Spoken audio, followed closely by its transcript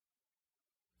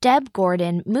Deb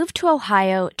Gordon moved to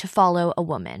Ohio to follow a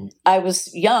woman. I was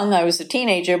young, I was a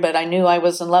teenager, but I knew I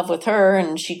was in love with her,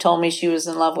 and she told me she was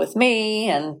in love with me,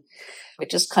 and it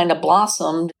just kind of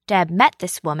blossomed. Deb met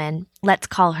this woman, let's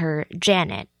call her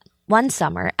Janet, one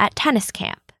summer at tennis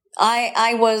camp.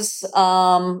 I was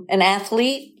an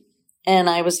athlete, and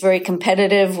I was very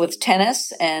competitive with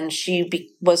tennis, and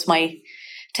she was my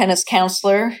tennis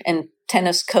counselor and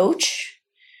tennis coach.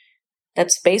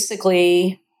 That's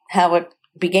basically how it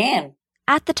began.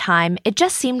 At the time, it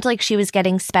just seemed like she was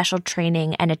getting special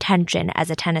training and attention as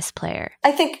a tennis player.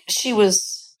 I think she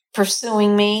was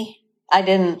pursuing me. I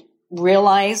didn't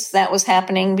realize that was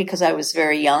happening because I was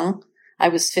very young. I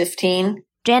was 15.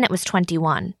 Janet was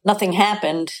 21. Nothing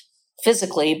happened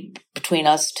physically between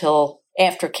us till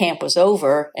after camp was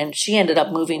over, and she ended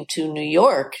up moving to New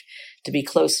York to be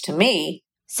close to me.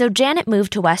 So Janet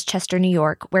moved to Westchester, New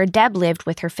York, where Deb lived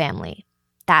with her family.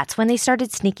 That's when they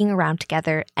started sneaking around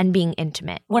together and being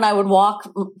intimate. When I would walk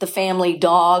the family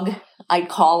dog, I'd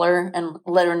call her and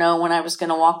let her know when I was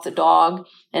going to walk the dog,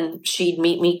 and she'd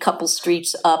meet me a couple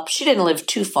streets up. She didn't live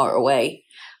too far away,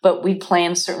 but we'd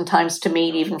plan certain times to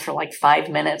meet, even for like 5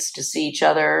 minutes to see each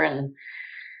other.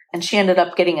 And she ended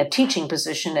up getting a teaching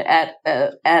position at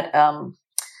a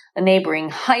neighboring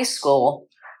high school.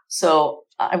 So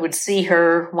I would see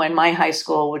her when my high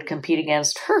school would compete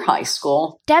against her high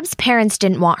school. Deb's parents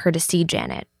didn't want her to see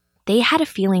Janet. They had a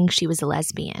feeling she was a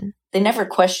lesbian. They never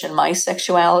questioned my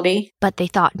sexuality. But they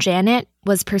thought Janet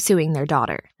was pursuing their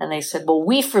daughter. And they said, well,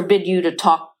 we forbid you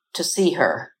to see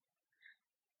her.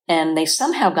 And they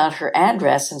somehow got her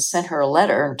address and sent her a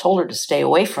letter and told her to stay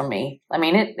away from me. I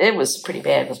mean, it was pretty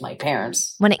bad with my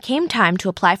parents. When it came time to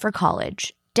apply for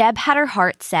college, Deb had her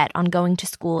heart set on going to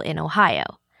school in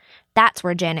Ohio. That's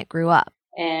where Janet grew up.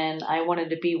 And I wanted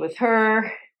to be with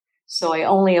her, so I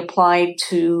only applied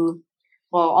to,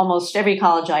 almost every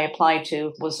college I applied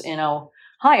to was in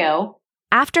Ohio.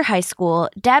 After high school,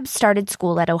 Deb started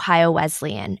school at Ohio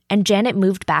Wesleyan, and Janet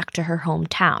moved back to her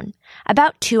hometown,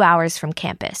 about 2 hours from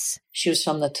campus. She was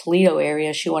from the Toledo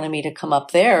area. She wanted me to come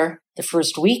up there the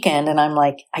first weekend, and I'm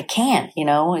like, I can't,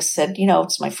 I said,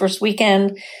 it's my first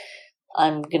weekend.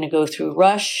 I'm going to go through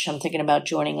Rush. I'm thinking about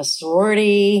joining a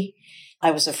sorority. I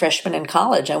was a freshman in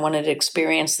college. I wanted to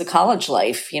experience the college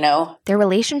life, Their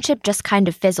relationship just kind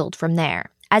of fizzled from there,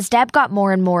 as Deb got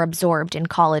more and more absorbed in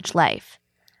college life.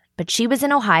 But she was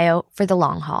in Ohio for the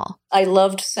long haul. I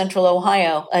loved Central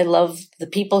Ohio. I love the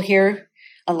people here.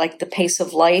 I liked the pace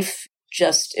of life.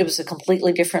 It was a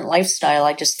completely different lifestyle.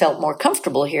 I just felt more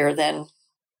comfortable here than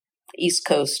East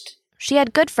Coast. She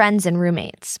had good friends and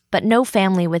roommates, but no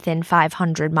family within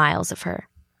 500 miles of her.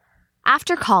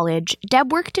 After college,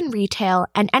 Deb worked in retail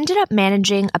and ended up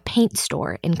managing a paint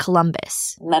store in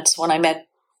Columbus. And that's when I met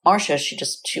Marcia.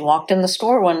 She walked in the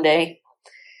store one day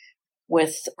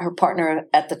with her partner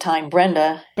at the time,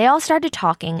 Brenda. They all started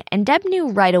talking, and Deb knew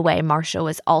right away Marcia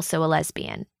was also a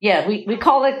lesbian. Yeah, we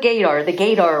call it gaydar. The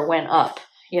gaydar went up,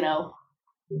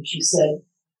 And she said,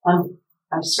 I'm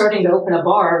starting to open a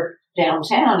bar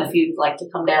downtown if you'd like to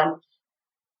come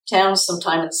downtown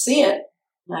sometime and see it.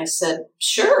 And I said,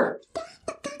 sure.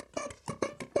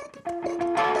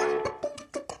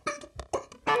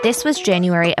 This was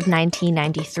January of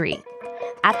 1993.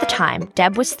 At the time,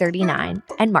 Deb was 39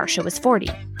 and Marcia was 40.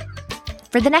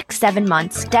 For the next 7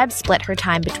 months, Deb split her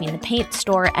time between the paint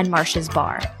store and Marcia's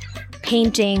bar,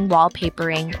 painting,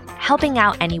 wallpapering, helping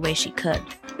out any way she could.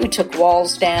 We took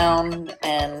walls down,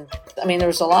 and there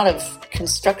was a lot of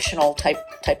constructional type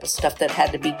of stuff that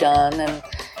had to be done, and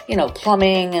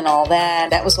plumbing and all that.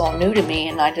 That was all new to me,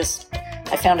 and I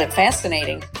found it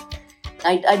fascinating.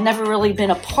 I'd never really been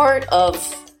a part of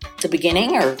the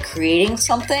beginning or creating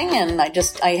something, and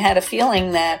I had a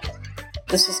feeling that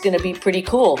this was going to be pretty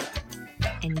cool.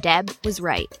 And Deb was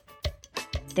right.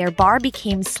 Their bar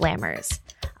became Slammers,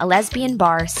 a lesbian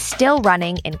bar still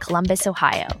running in Columbus,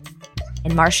 Ohio.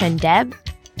 And Marcia and Deb,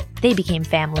 they became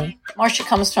family. Marcia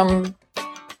comes from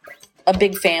a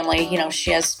big family.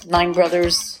 She has 9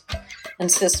 brothers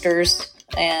and sisters,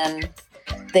 and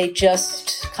they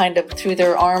just kind of threw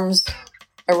their arms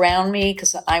around me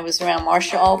because I was around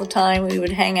Marcia all the time. We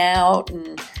would hang out,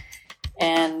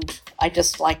 and I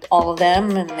just liked all of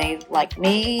them, and they liked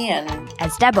me. And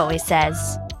as Deb always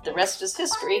says, the rest is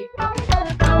history.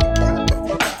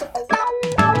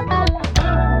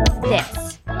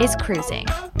 This is Cruising,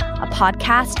 a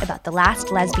podcast about the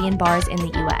last lesbian bars in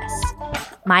the U.S.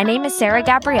 My name is Sarah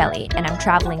Gabrielli, and I'm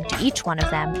traveling to each one of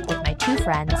them with my 2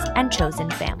 friends and chosen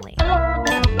family.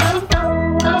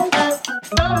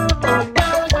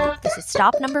 This is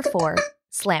stop number 4,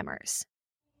 Slammers.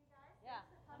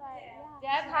 Yeah,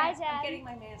 Hi, Deb. I'm getting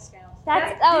my mask out.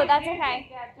 That's okay.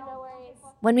 No worries.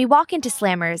 When we walk into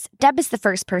Slammers, Deb is the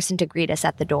first person to greet us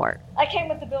at the door. I came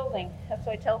with the building. That's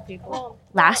what I tell people.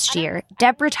 Last year,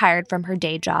 Deb retired from her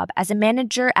day job as a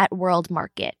manager at World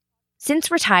Market.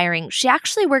 Since retiring, she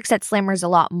actually works at Slammers a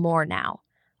lot more now,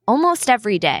 almost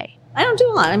every day. I don't do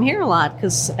a lot. I'm here a lot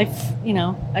because I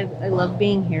love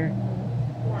being here.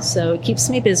 So it keeps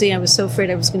me busy. I was so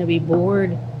afraid I was going to be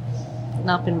bored.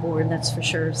 Not been bored, that's for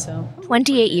sure. So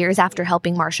 28 years after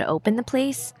helping Marcia open the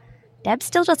place, Deb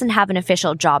still doesn't have an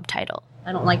official job title.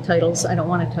 I don't like titles. I don't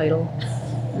want a title.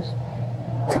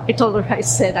 I told her, I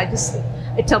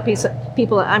tell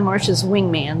people I'm Marcia's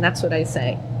wingman. That's what I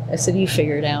say. I said, you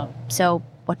figure it out. So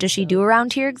what does she do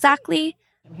around here exactly?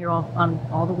 I'm here on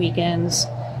all the weekends.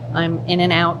 I'm in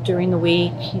and out during the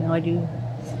week. I do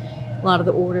a lot of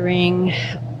the ordering,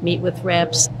 meet with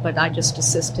reps, but I just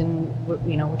assist in,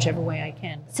 whichever way I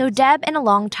can. So Deb and a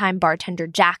longtime bartender,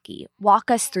 Jackie,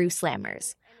 walk us through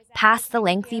Slammers, past the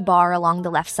lengthy bar along the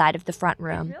left side of the front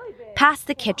room, past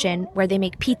the kitchen where they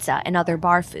make pizza and other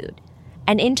bar food,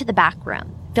 and into the back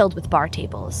room, filled with bar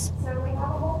tables. So we have a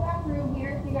whole back room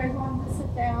here if you guys want to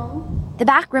sit down. The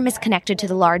back room is connected to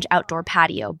the large outdoor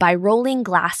patio by rolling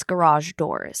glass garage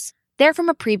doors. They're from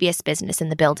a previous business in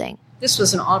the building. This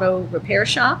was an auto repair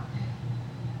shop.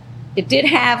 It did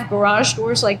have garage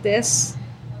doors like this.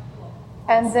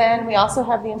 And then we also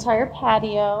have the entire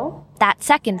patio. That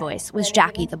second voice was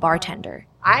Jackie, the bartender.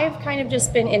 I've kind of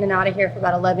just been in and out of here for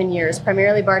about 11 years,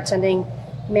 primarily bartending,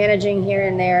 managing here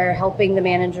and there, helping the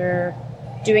manager,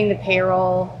 doing the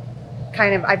payroll.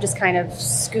 I've just kind of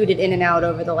scooted in and out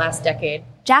over the last decade.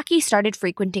 Jackie started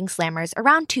frequenting Slammers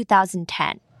around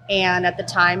 2010. And at the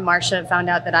time, Marcia found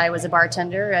out that I was a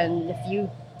bartender, and if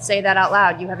you say that out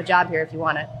loud, you have a job here if you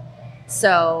want it.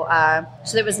 So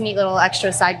it was a neat little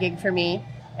extra side gig for me,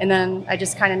 and then I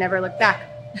just kind of never looked back.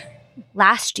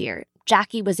 Last year,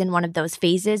 Jackie was in one of those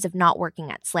phases of not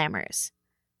working at Slammers.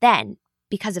 Then,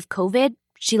 because of COVID,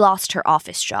 she lost her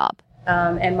office job.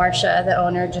 And Marcia, the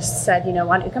owner, just said,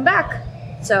 why don't you come back?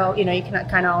 So, you can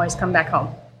kind of always come back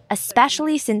home.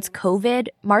 Especially since COVID,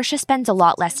 Marcia spends a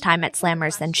lot less time at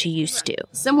Slammers than she used to.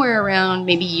 Somewhere around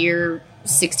maybe year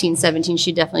 16, 17,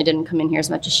 she definitely didn't come in here as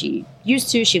much as she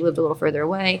used to. She lived a little further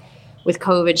away. With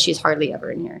COVID, she's hardly ever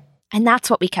in here. And that's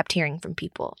what we kept hearing from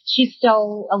people. She's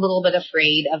still a little bit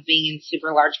afraid of being in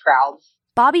super large crowds.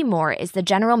 Bobby Moore is the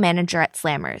general manager at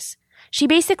Slammers. She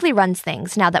basically runs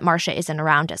things now that Marcia isn't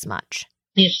around as much.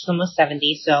 She's almost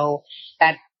 70, so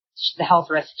that the health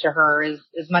risk to her is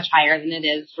much higher than it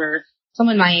is for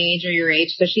someone my age or your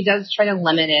age, so she does try to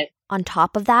limit it. On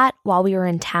top of that, while we were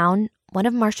in town, one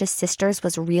of Marcia's sisters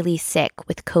was really sick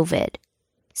with COVID.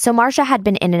 So Marcia had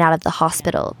been in and out of the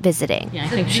hospital visiting. Yeah, I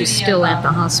think she's still at the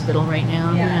hospital right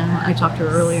now. Yeah, I talked to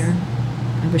her earlier.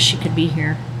 I wish she could be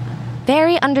here.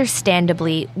 Very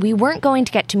understandably, we weren't going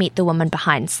to get to meet the woman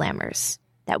behind Slammers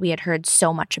that we had heard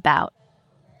so much about.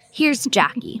 Here's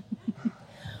Jackie.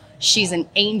 She's an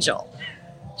angel.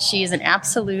 She is an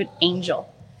absolute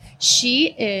angel. She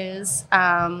is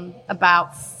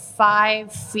about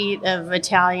 5 feet of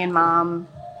Italian mom.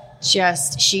 She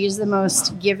is the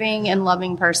most giving and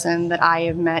loving person that I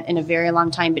have met in a very long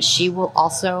time, but she will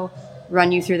also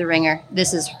run you through the ringer.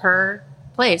 This is her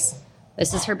place.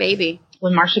 This is her baby.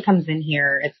 When Marcia comes in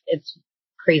here, it's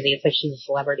crazy. It's like she's a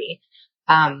celebrity.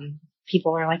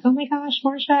 People are like, oh my gosh,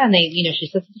 Marcia. And she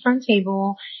sits at the front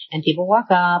table and people walk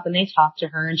up and they talk to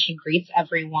her and she greets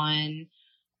everyone.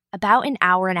 About an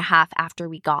hour and a half after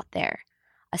we got there,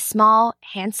 a small,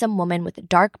 handsome woman with a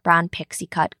dark brown pixie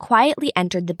cut quietly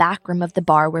entered the back room of the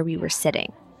bar where we were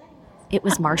sitting. It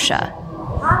was Marcia.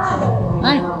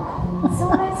 Hi.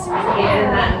 So nice to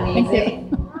meet you. Thank you.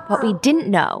 What we didn't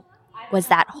know was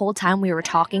that whole time we were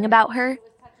talking about her,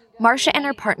 Marcia and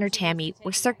her partner Tammy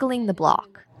were circling the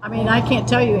block. I mean, I can't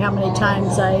tell you how many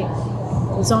times I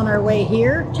was on our way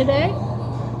here today.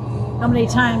 How many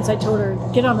times I told her,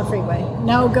 get on the freeway.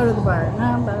 No, go to the bar.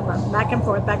 No, blah, blah, blah. Back and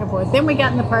forth, back and forth. Then we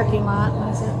got in the parking lot, and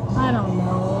I said, I don't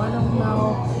know.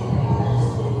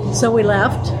 So we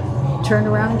left, turned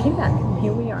around, and came back. And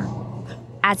here we are.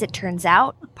 As it turns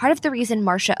out, part of the reason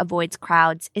Marcia avoids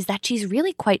crowds is that she's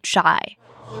really quite shy.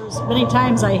 There's many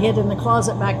times I hid in the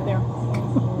closet back there,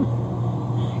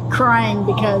 crying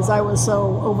because I was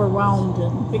so overwhelmed,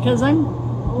 and because I'm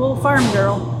a little farm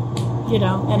girl.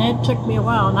 And it took me a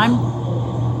while, and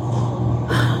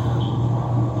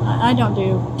I don't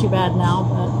do too bad now,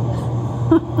 but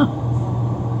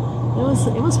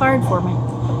it was hard for me,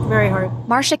 very hard.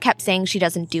 Marcia kept saying she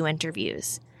doesn't do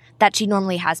interviews, that she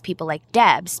normally has people like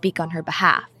Deb speak on her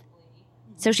behalf.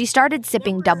 So she started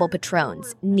sipping double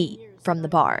Patrons, neat, from the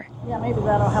bar. Yeah, maybe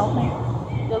that'll help me.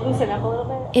 You'll loosen up a little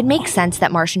bit. It makes sense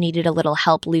that Marcia needed a little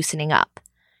help loosening up.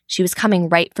 She was coming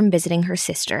right from visiting her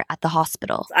sister at the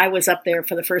hospital. I was up there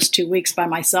for the first 2 weeks by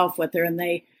myself with her, and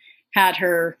they had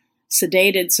her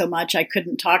sedated so much I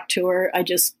couldn't talk to her. I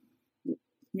just,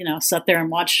 sat there and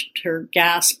watched her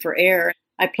gasp for air.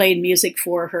 I played music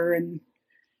for her and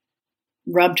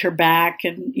rubbed her back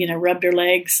and, rubbed her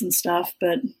legs and stuff,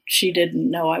 but she didn't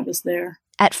know I was there.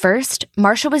 At first,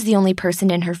 Marcia was the only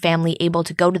person in her family able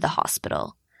to go to the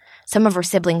hospital. Some of her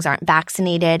siblings aren't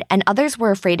vaccinated, and others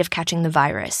were afraid of catching the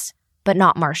virus, but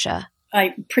not Marcia.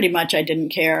 I didn't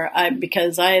care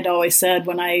because I had always said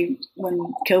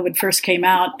when COVID first came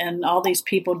out and all these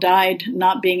people died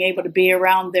not being able to be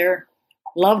around their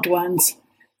loved ones,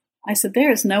 I said,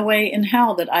 there is no way in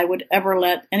hell that I would ever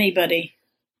let anybody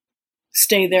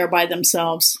stay there by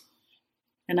themselves.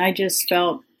 And I just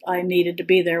felt I needed to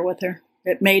be there with her.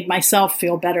 It made myself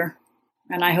feel better,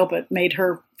 and I hope it made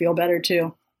her feel better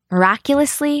too.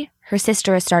 Miraculously, her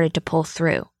sister has started to pull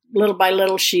through. Little by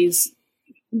little, she's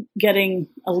getting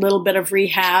a little bit of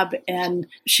rehab, and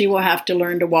she will have to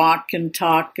learn to walk and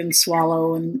talk and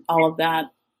swallow and all of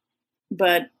that.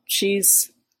 But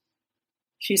she's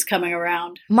coming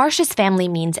around. Marcia's family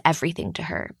means everything to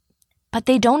her, but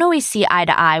they don't always see eye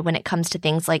to eye when it comes to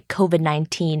things like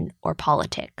COVID-19 or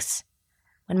politics.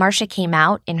 When Marcia came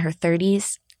out in her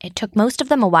 30s, it took most of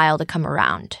them a while to come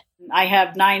around. I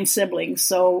have 9 siblings,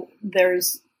 so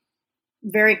there's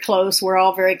very close. We're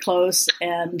all very close,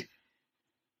 and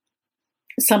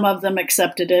some of them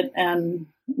accepted it, and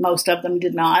most of them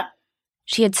did not.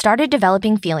 She had started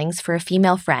developing feelings for a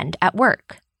female friend at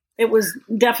work. It was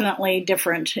definitely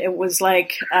different. It was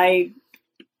like I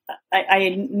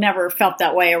never felt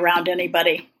that way around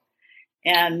anybody,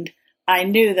 and I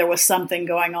knew there was something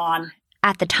going on.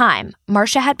 At the time,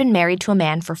 Marcia had been married to a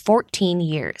man for 14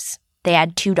 years. They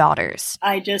had 2 daughters.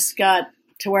 I just got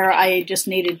to where I just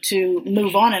needed to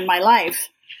move on in my life.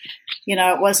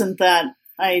 It wasn't that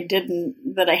I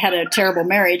had a terrible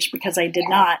marriage, because I did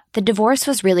not. The divorce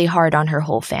was really hard on her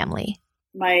whole family.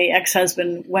 My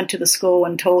ex-husband went to the school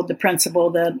and told the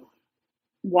principal that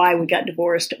why we got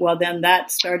divorced. Well, then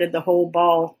that started the whole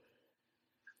ball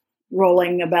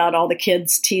rolling about all the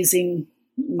kids teasing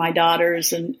my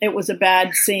daughters, and it was a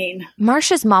bad scene.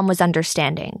 Marcia's mom was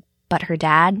understanding, but her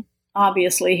dad?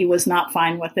 Obviously, he was not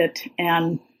fine with it,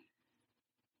 and,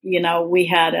 we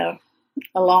had a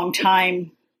long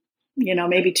time,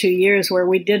 maybe 2 years where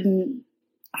we didn't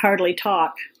hardly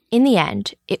talk. In the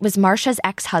end, it was Marcia's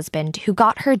ex-husband who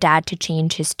got her dad to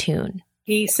change his tune.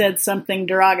 He said something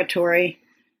derogatory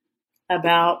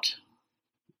about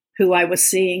who I was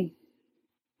seeing,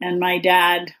 and my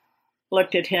dad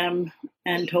looked at him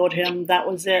and told him that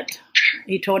was it.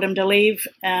 He told him to leave,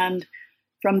 and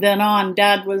from then on,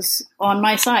 Dad was on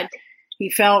my side. He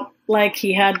felt like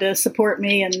he had to support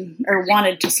me or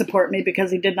wanted to support me because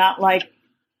he did not like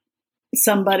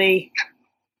somebody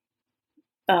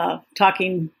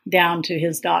talking down to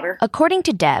his daughter. According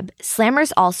to Deb,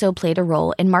 Slammers also played a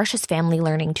role in Marcia's family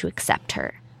learning to accept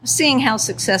her. Seeing how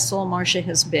successful Marcia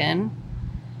has been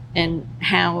and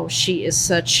how she is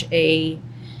such a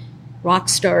rock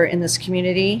star in this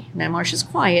community. Now, Marcia's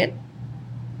quiet,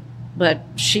 but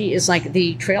she is like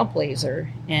the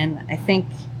trailblazer, and I think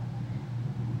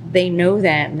they know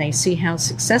that, and they see how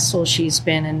successful she's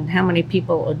been and how many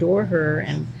people adore her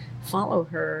and follow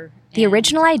her. The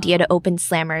original idea to open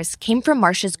Slammers came from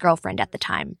Marcia's girlfriend at the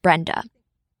time, Brenda.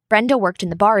 Brenda worked in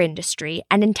the bar industry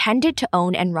and intended to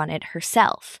own and run it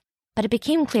herself, but it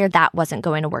became clear that wasn't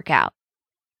going to work out.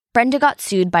 Brenda got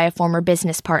sued by a former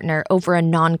business partner over a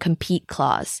non-compete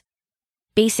clause.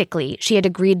 Basically, she had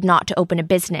agreed not to open a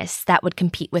business that would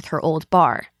compete with her old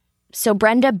bar. So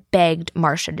Brenda begged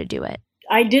Marcia to do it.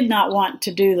 I did not want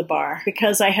to do the bar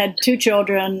because I had 2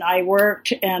 children. I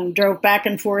worked and drove back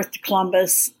and forth to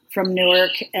Columbus from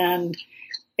Newark, and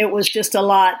it was just a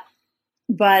lot.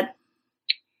 But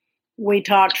we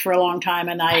talked for a long time,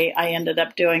 and I ended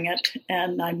up doing it,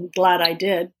 and I'm glad I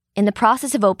did. In the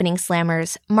process of opening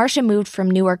Slammers, Marcia moved from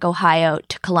Newark, Ohio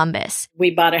to Columbus. We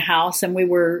bought a house, and we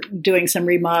were doing some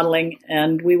remodeling,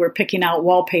 and we were picking out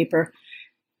wallpaper.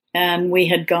 And we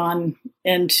had gone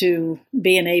into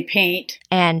B&A Paint.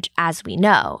 And as we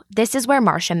know, this is where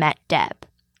Marcia met Deb.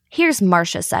 Here's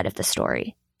Marcia's side of the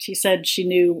story. She said she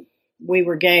knew we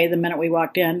were gay the minute we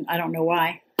walked in. I don't know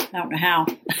why. I don't know how.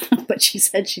 But she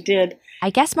said she did. I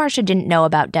guess Marcia didn't know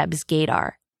about Deb's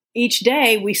gaydar. Each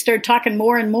day, we started talking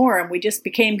more and more, and we just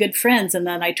became good friends. And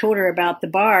then I told her about the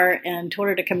bar and told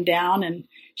her to come down. And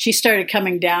she started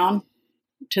coming down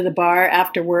to the bar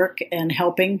after work and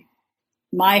helping.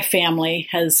 my family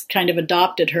has kind of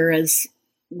adopted her as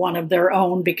one of their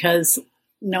own, because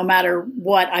no matter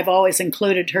what, I've always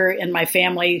included her in my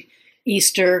family,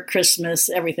 Easter, Christmas,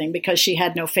 everything, because she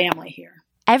had no family here.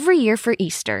 Every year for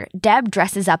Easter, Deb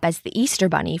dresses up as the Easter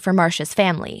Bunny for Marcia's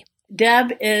family.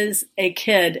 Deb is a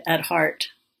kid at heart.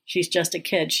 She's just a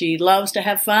kid. She loves to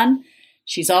have fun.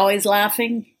 She's always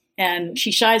laughing, and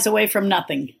she shies away from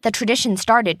nothing. The tradition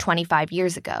started 25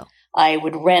 years ago. I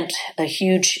would rent a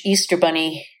huge Easter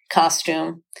Bunny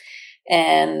costume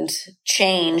and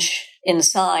change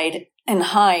inside and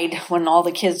hide when all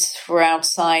the kids were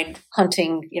outside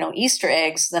hunting, Easter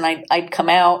eggs. Then I'd come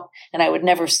out and I would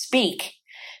never speak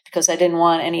because I didn't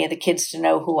want any of the kids to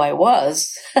know who I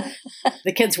was.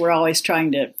 The kids were always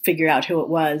trying to figure out who it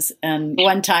was. And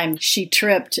one time she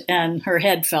tripped and her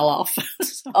head fell off.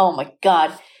 Oh my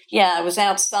God. Yeah, I was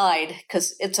outside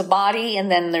because it's a body and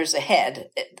then there's a head.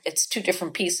 It's two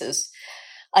different pieces.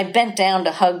 I bent down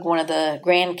to hug one of the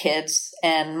grandkids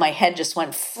and my head just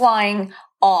went flying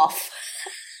off.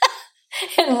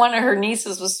 And one of her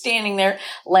nieces was standing there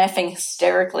laughing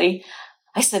hysterically.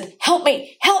 I said, help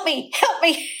me, help me, help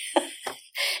me.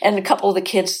 And a couple of the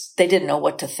kids, they didn't know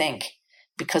what to think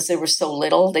because they were so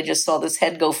little. They just saw this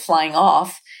head go flying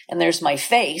off and there's my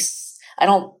face. I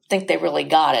don't think they really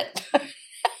got it.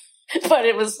 But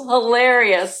it was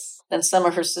hilarious. Then some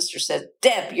of her sisters said,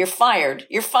 Deb, you're fired.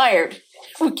 You're fired.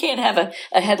 We can't have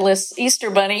a headless Easter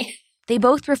bunny. They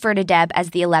both refer to Deb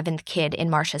as the 11th kid in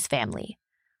Marcia's family,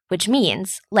 which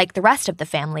means, like the rest of the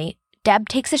family, Deb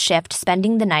takes a shift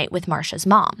spending the night with Marcia's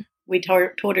mom. We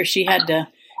told her she had to,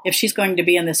 if she's going to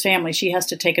be in this family, she has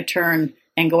to take a turn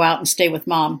and go out and stay with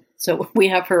mom. So we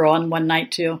have her on one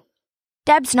night too.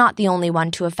 Deb's not the only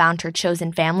one to have found her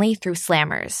chosen family through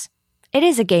Slammers. It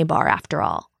is a gay bar, after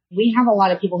all. We have a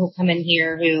lot of people who come in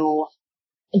here who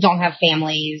don't have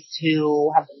families,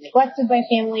 who have been neglected by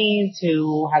families,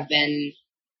 who have been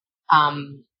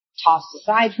tossed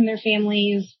aside from their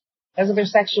families because of their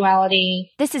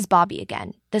sexuality. This is Bobby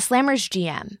again, the Slammers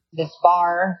GM. This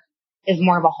bar is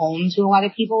more of a home to a lot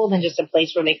of people than just a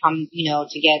place where they come,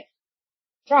 to get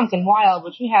drunk and wild,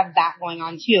 which we have that going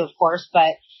on too, of course,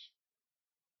 but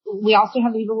we also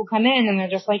have people who come in and they're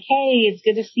just like, hey, it's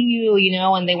good to see you,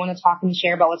 and they want to talk and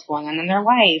share about what's going on in their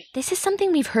life. This is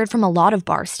something we've heard from a lot of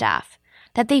bar staff,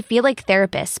 that they feel like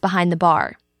therapists behind the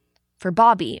bar. For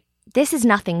Bobby, this is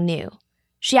nothing new.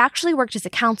 She actually worked as a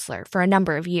counselor for a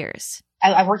number of years.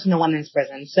 I worked in a women's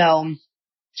prison, so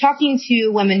talking to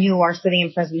women who are sitting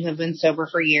in prison who have been sober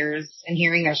for years and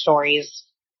hearing their stories,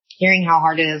 hearing how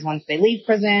hard it is once they leave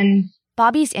prison.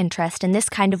 Bobby's interest in this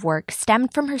kind of work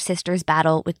stemmed from her sister's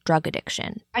battle with drug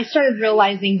addiction. I started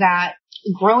realizing that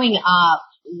growing up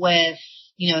with,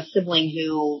 a sibling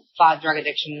who fought drug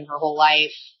addiction her whole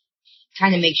life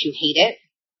kind of makes you hate it.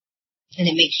 And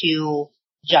it makes you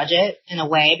judge it in a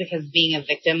way, because being a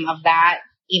victim of that,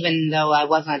 even though I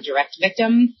wasn't a direct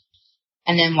victim,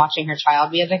 and then watching her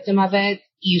child be a victim of it,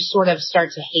 you sort of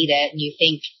start to hate it and you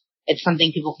think it's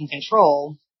something people can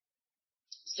control.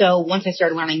 So once I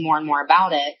started learning more and more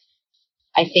about it,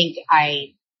 I think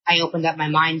I opened up my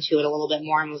mind to it a little bit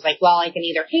more and was like, well, I can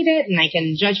either hate it and I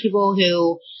can judge people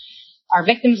who are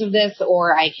victims of this,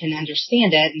 or I can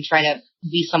understand it and try to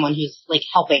be someone who's like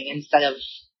helping instead of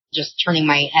just turning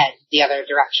my head the other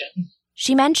direction.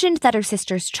 She mentioned that her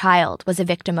sister's child was a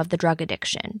victim of the drug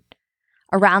addiction.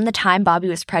 Around the time Bobby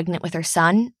was pregnant with her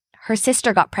son, her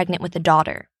sister got pregnant with a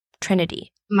daughter,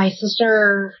 Trinity. My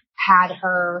sister had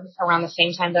her around the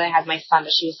same time that I had my son,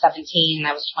 but she was 17 and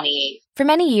I was 28. For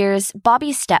many years,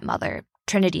 Bobby's stepmother,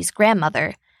 Trinity's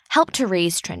grandmother, helped to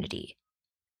raise Trinity.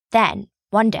 Then,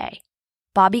 one day,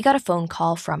 Bobby got a phone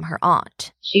call from her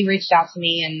aunt. She reached out to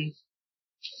me and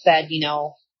said,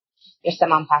 your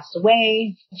stepmom passed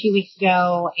away a few weeks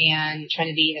ago and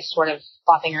Trinity is sort of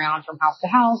flopping around from house to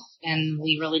house and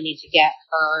we really need to get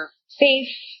her safe.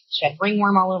 She had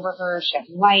ringworm all over her. She had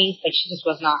lice. She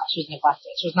was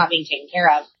neglected. She was not being taken care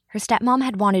of. Her stepmom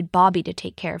had wanted Bobby to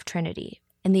take care of Trinity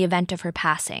in the event of her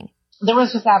passing. There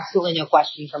was just absolutely no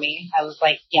question for me. I was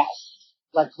like, yes.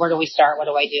 Where do we start? What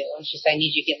do I do? And she said, I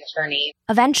need you to get an attorney.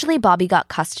 Eventually, Bobby got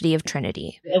custody of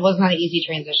Trinity. It was not an easy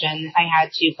transition. I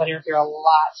had to put her through a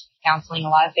lot of counseling, a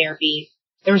lot of therapy.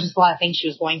 There was just a lot of things she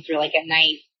was going through. Like at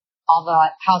night, all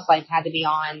the house lights had to be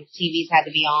on. TVs had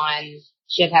to be on.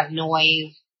 She had to have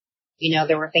noise.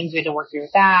 There were things we had to work through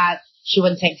with that. She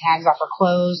wouldn't take tags off her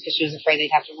clothes because she was afraid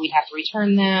we'd have to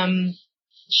return them.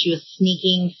 She was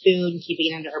sneaking food and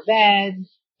keeping it under her bed.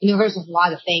 There's a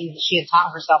lot of things that she had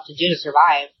taught herself to do to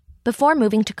survive. Before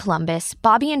moving to Columbus,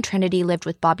 Bobby and Trinity lived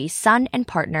with Bobby's son and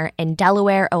partner in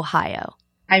Delaware, Ohio.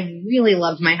 I really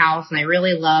loved my house and I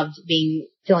really loved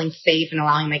feeling safe and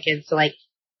allowing my kids to like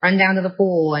run down to the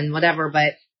pool and whatever.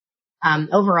 But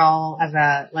overall, as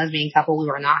a lesbian couple, we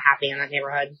were not happy in that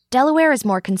neighborhood. Delaware is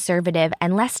more conservative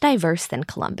and less diverse than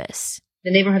Columbus.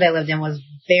 The neighborhood I lived in was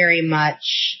very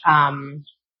much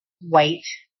white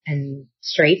and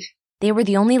straight. They were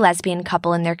the only lesbian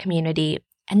couple in their community,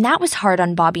 and that was hard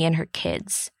on Bobby and her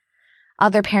kids.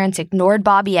 Other parents ignored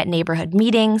Bobby at neighborhood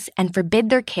meetings and forbid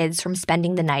their kids from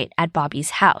spending the night at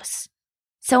Bobby's house.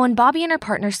 So when Bobby and her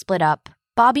partner split up,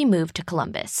 Bobby moved to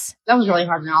Columbus. That was really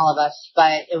hard on all of us, but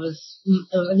I think it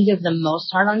was the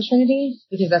most hard on Trinity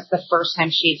because that's the first time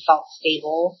she had felt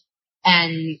stable,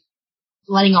 and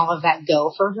letting all of that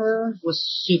go for her was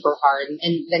super hard.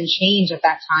 And then change at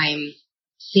that time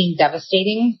seemed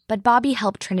devastating. But Bobby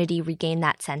helped Trinity regain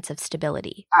that sense of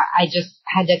stability. I just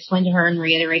had to explain to her and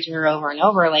reiterate to her over and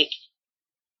over, like,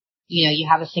 you know, you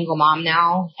have a single mom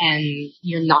now and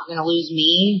you're not going to lose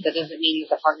me. That doesn't mean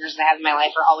that the partners that I have in my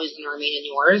life are always going to remain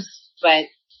in yours, but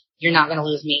you're not going to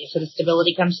lose me. So the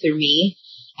stability comes through me,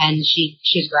 and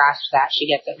she's grasped that. She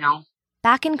gets it now.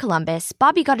 Back in Columbus,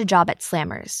 Bobby got a job at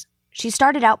Slammers. She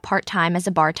started out part-time as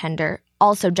a bartender,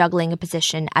 also juggling a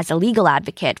position as a legal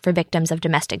advocate for victims of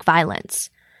domestic violence.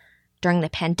 During the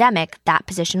pandemic, that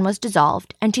position was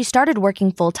dissolved, and she started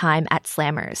working full-time at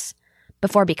Slammers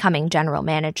before becoming general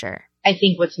manager. I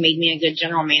think what's made me a good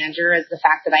general manager is the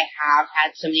fact that I have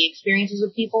had so many experiences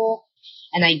with people,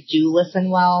 and I do listen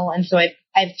well. And so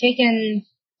I've taken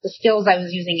the skills I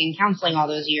was using in counseling all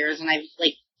those years, and I've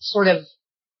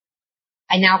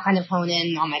I now kind of hone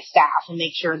in on my staff and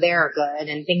make sure they're good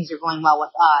and things are going well with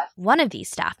us. One of these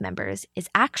staff members is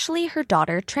actually her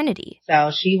daughter, Trinity.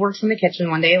 So she works in the kitchen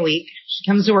one day a week.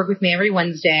 She comes to work with me every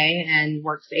Wednesday and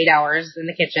works 8 hours in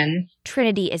the kitchen.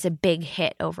 Trinity is a big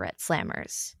hit over at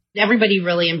Slammers. Everybody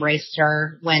really embraced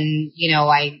her when,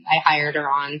 I hired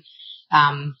her on.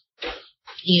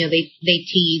 They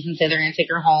tease and say they're going to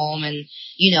take her home and,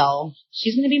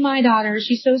 she's going to be my daughter.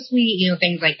 She's so sweet,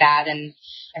 things like that. And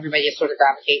everybody just sort of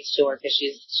gravitates to her because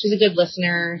she's a good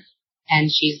listener and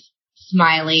she's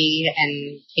smiley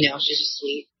and, she's just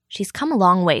sweet. She's come a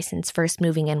long way since first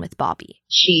moving in with Bobby.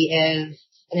 She is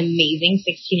an amazing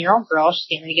 16-year-old girl. She's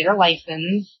getting ready to get her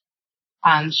license.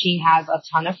 She has a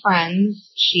ton of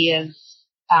friends. She's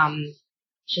on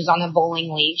a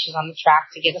bowling league. She's on the track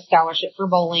to get a scholarship for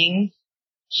bowling.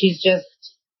 She's just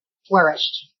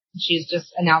flourished. She's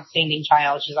just an outstanding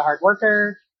child. She's a hard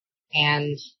worker,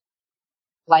 and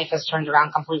life has turned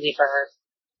around completely for her.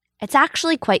 It's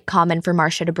actually quite common for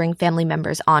Marcia to bring family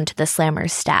members onto the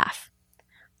Slammers staff.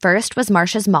 First was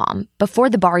Marcia's mom, before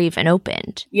the bar even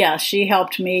opened. Yeah, she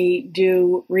helped me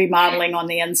do remodeling on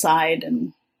the inside,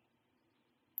 and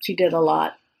she did a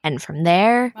lot. And from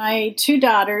there... My 2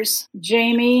 daughters,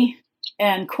 Jamie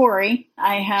and Corey.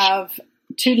 I have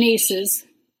 2 nieces,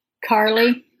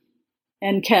 Carly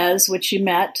and Kez, which you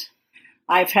met.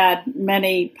 I've had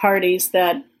many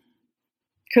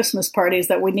Christmas parties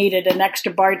that we needed an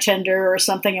extra bartender or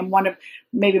something, and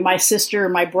maybe my sister or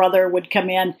my brother would come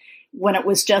in when it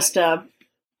was just a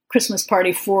Christmas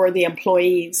party for the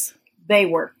employees. They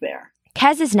worked there.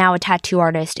 Kez is now a tattoo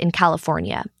artist in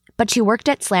California, but she worked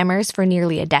at Slammers for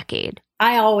nearly a decade.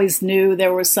 I always knew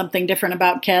there was something different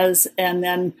about Kez, and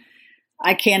then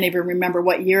I can't even remember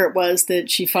what year it was that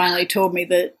she finally told me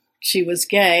that she was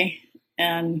gay,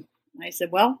 and I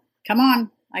said, well, come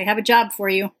on, I have a job for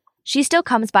you. She still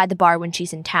comes by the bar when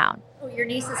she's in town. Oh, your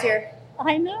niece is here.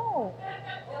 I know.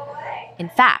 In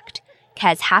fact,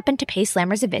 Kez happened to pay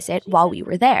Slammers a visit while we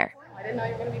were there. I didn't know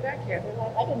you were going to be back here.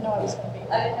 I didn't know I was going to be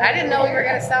here. I didn't know you were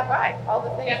going to stop by. All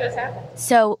the things just happened.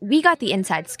 So we got the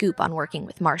inside scoop on working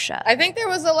with Marcia. I think there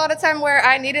was a lot of time where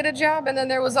I needed a job, and then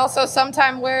there was also some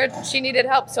time where she needed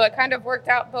help. So it kind of worked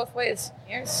out both ways.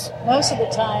 Yes. Most of the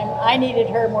time, I needed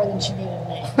her more than she needed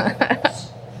me.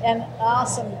 An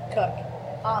awesome cook.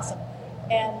 Awesome.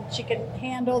 And she could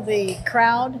handle the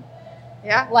crowd.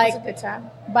 Yeah, like it was a good time.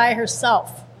 By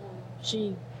herself.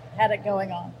 She had it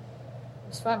going on. It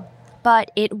was fun.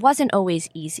 But it wasn't always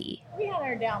easy. We had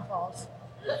our downfalls.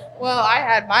 Well, I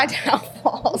had my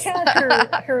downfalls. We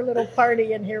had her little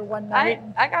party in here one night.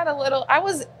 I got a little,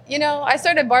 I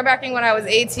started bar backing when I was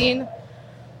 18.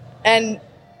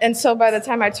 And so by the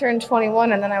time I turned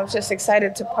 21, and then I was just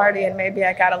excited to party, and maybe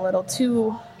I got a little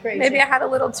too crazy. Maybe I had a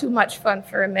little too much fun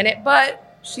for a minute,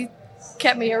 but she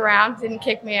kept me around, didn't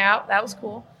kick me out. That was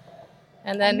cool.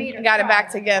 And then got it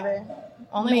back together.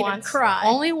 Only once. Cry.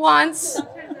 Only once.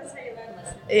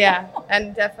 Yeah,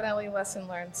 and definitely lesson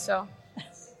learned. So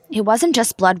it wasn't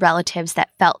just blood relatives that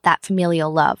felt that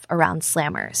familial love around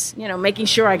Slammers. Making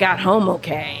sure I got home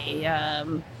okay.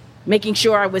 making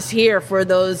sure I was here for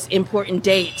those important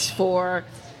dates, for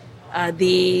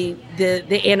the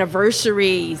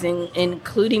anniversaries, and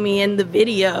including me in the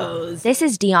videos. This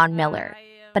is Dion Miller,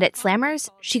 but at Slammers,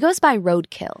 she goes by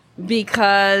Roadkill.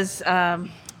 Because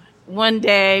one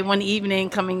evening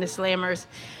coming to Slammers,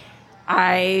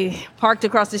 I parked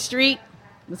across the street,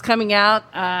 was coming out.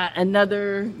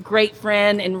 Another great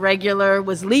friend and regular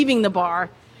was leaving the bar.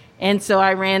 And so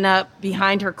I ran up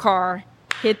behind her car,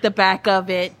 hit the back of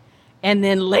it, and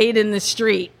then laid in the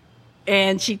street.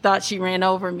 And she thought she ran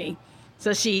over me.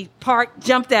 So she parked,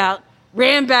 jumped out,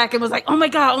 ran back, and was like, oh my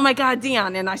God,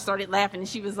 Dion. And I started laughing. And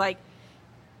she was like,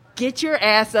 get your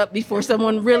ass up before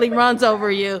someone really runs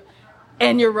over you,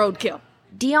 and you're roadkill.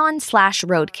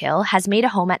 Dion/Roadkill has made a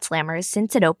home at Slammers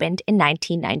since it opened in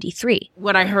 1993.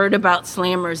 What I heard about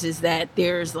Slammers is that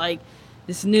there's like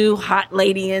this new hot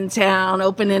lady in town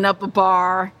opening up a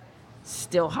bar.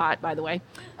 Still hot, by the way.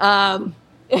 And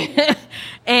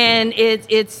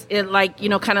it's like,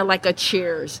 kind of like a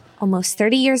Cheers. Almost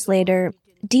 30 years later,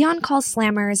 Dion calls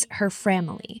Slammers her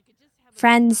family.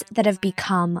 Friends that have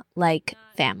become like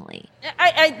family.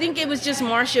 I think it was just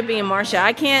Marsha being Marsha.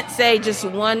 I can't say just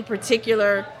one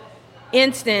particular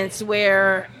instance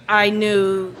where I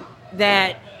knew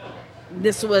that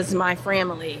this was my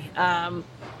family,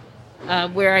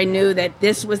 where I knew that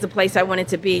this was the place I wanted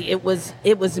to be. It was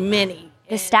many.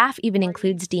 The staff even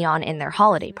includes Dion in their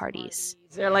holiday parties.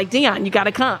 They're like, Dion, you got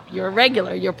to come. You're a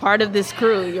regular. You're part of this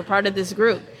crew. You're part of this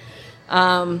group.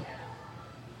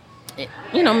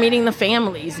 Meeting the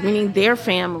families, meeting their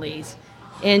families,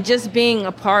 and just being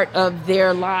a part of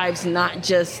their lives, not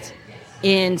just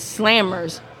in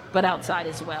Slammers, but outside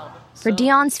as well. For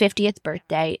Dion's 50th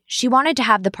birthday, she wanted to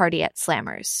have the party at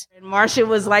Slammers. And Marsha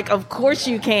was like, of course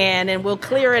you can, and we'll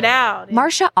clear it out.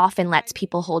 Marsha often lets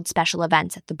people hold special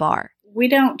events at the bar. We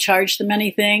don't charge them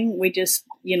anything. We just,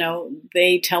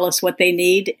 they tell us what they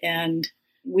need, and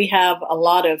we have a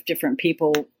lot of different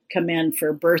people come in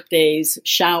for birthdays,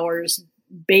 showers,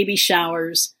 baby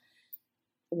showers,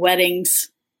 weddings,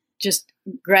 just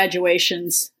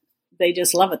graduations. They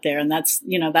just love it there. And that's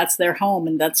their home,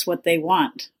 and that's what they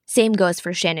want. Same goes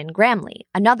for Shannon Gramley,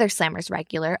 another Slammers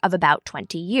regular of about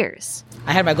 20 years.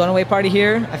 I had my going away party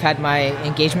here. I've had my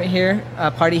engagement here,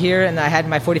 party here, and I had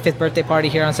my 45th birthday party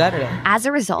here on Saturday. As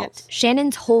a result,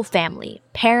 Shannon's whole family,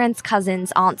 parents,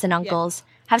 cousins, aunts, and uncles,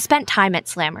 have spent time at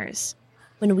Slammers.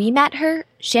 When we met her,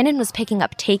 Shannon was picking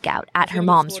up takeout at her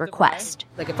mom's request.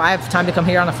 Like, if I have time to come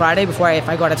here on a Friday if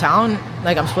I go out of town,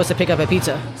 I'm supposed to pick up a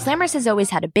pizza. Slammers has always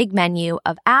had a big menu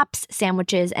of apps,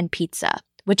 sandwiches, and pizza,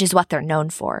 which is what they're known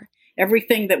for.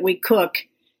 Everything that we cook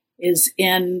is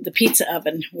in the pizza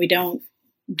oven. We don't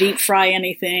deep fry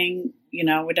anything. We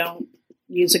don't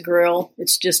use a grill.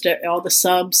 It's just all the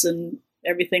subs and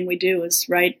everything we do is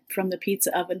right from the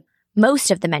pizza oven. Most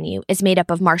of the menu is made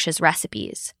up of Marsha's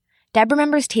recipes. Deb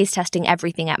remembers taste testing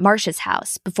everything at Marsha's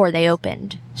house before they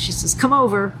opened. She says, come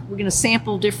over, we're going to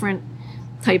sample different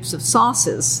types of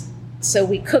sauces. So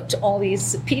we cooked all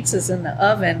these pizzas in the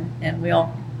oven, and we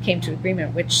all came to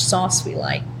agreement which sauce we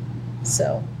like.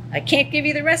 So I can't give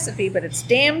you the recipe, but it's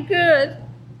damn good.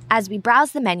 As we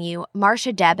browse the menu,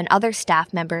 Marsha, Deb, and other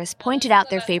staff members pointed out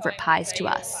their favorite pies to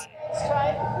us.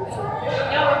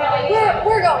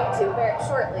 We're going to very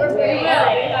shortly.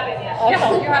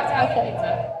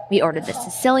 We ordered the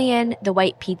Sicilian, the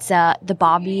white pizza, the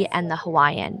Bobby, and the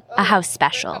Hawaiian, a house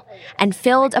special, and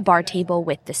filled a bar table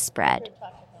with the spread.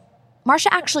 Marsha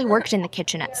actually worked in the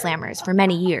kitchen at Slammers for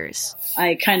many years.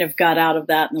 I kind of got out of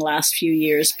that in the last few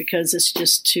years because it's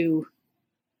just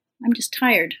I'm just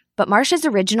tired. But Marsha's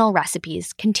original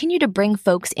recipes continue to bring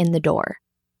folks in the door.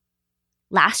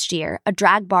 Last year, a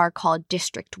drag bar called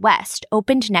District West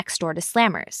opened next door to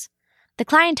Slammers. The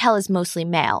clientele is mostly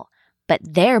male, but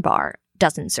their bar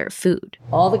doesn't serve food.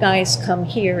 All the guys come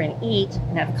here and eat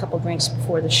and have a couple drinks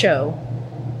before the show.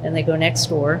 Then they go next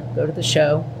door, go to the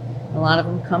show. A lot of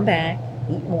them come back,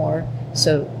 eat more.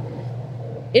 So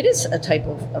it is a type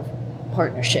of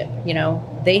partnership.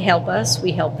 They help us,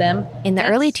 we help them. In the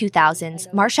early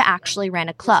 2000s, Marsha actually ran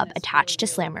a club attached to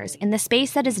Slammers in the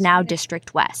space that is now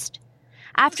District West.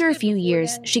 After a few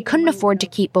years, she couldn't afford to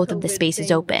keep both of the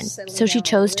spaces open, so she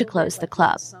chose to close the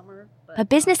club. But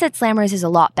business at Slammers is a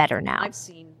lot better now,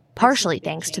 partially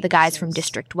thanks to the guys from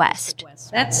District West.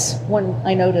 That's when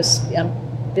I noticed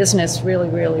business really,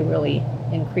 really, really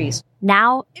increased.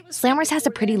 Now, Slammers has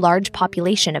a pretty large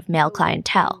population of male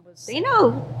clientele. They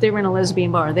know they're in a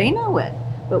lesbian bar. They know it.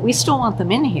 But we still want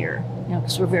them in here,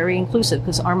 because we're very inclusive,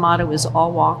 because our motto is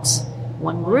all walks,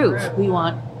 one roof. We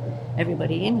want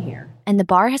everybody in here. And the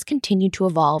bar has continued to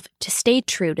evolve to stay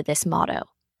true to this motto.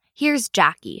 Here's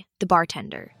Jackie, the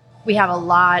bartender. We have a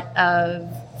lot of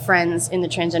friends in the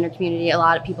transgender community, a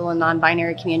lot of people in the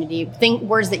non-binary community,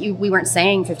 words that we weren't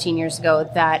saying 15 years ago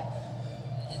that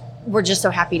we're just so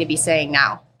happy to be saying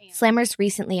now. Slammers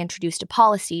recently introduced a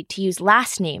policy to use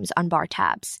last names on bar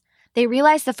tabs. They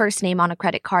realized the first name on a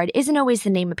credit card isn't always the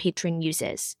name a patron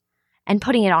uses, and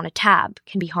putting it on a tab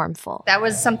can be harmful. That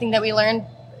was something that we learned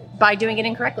by doing it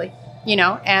incorrectly,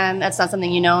 and that's not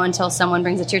something you know until someone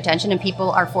brings it to your attention, and people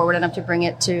are forward enough to bring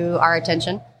it to our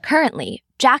attention. Currently,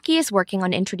 Jackie is working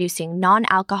on introducing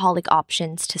non-alcoholic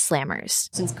options to Slammers.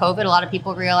 Since COVID, a lot of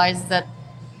people realized that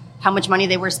how much money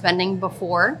they were spending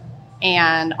before,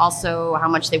 and also how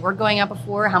much they were going out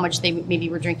before, how much they maybe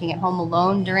were drinking at home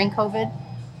alone during COVID.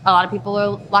 A lot of people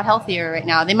are a lot healthier right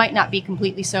now. They might not be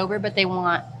completely sober, but they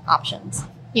want options.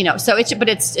 So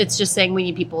it's just saying we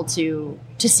need people to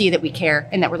see that we care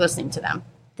and that we're listening to them.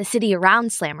 The city around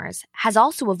Slammers has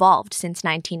also evolved since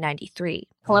 1993.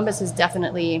 Columbus has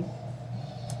definitely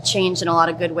changed in a lot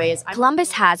of good ways.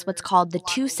 Columbus has what's called the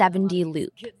 270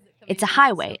 Loop. It's a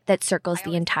highway that circles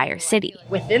the entire city.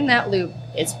 Within that loop,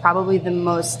 it's probably the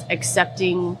most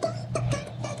accepting,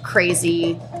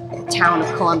 crazy town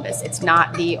of Columbus. It's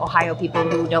not the Ohio people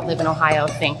who don't live in Ohio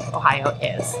think Ohio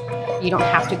is. You don't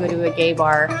have to go to a gay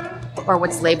bar or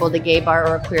what's labeled a gay bar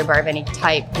or a queer bar of any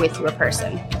type with your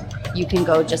person. You can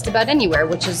go just about anywhere,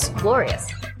 which is glorious.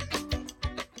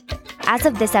 As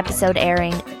of this episode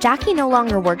airing, Jackie no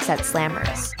longer works at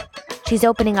Slammers. She's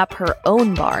opening up her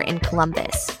own bar in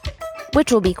Columbus,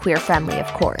 which will be queer-friendly, of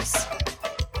course.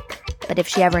 But if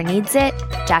she ever needs it,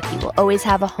 Jackie will always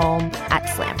have a home at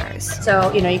Slammers.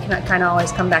 So, you can kind of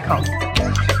always come back home.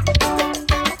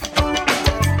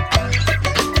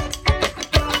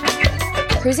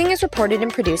 Cruising is reported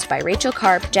and produced by Rachel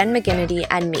Karp, Jen McGinnity,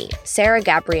 and me, Sarah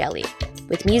Gabrielli,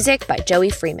 with music by Joey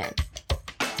Freeman.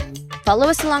 Follow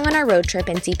us along on our road trip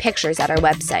and see pictures at our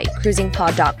website,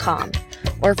 cruisingpod.com,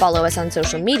 or follow us on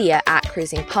social media at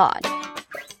cruisingpod.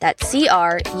 That's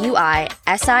CRUISINGPOD.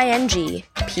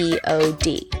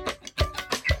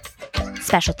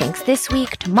 Special thanks this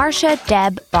week to Marcia,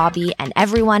 Deb, Bobby, and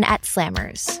everyone at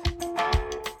Slammers.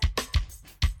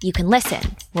 You can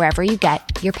listen wherever you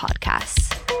get your podcasts.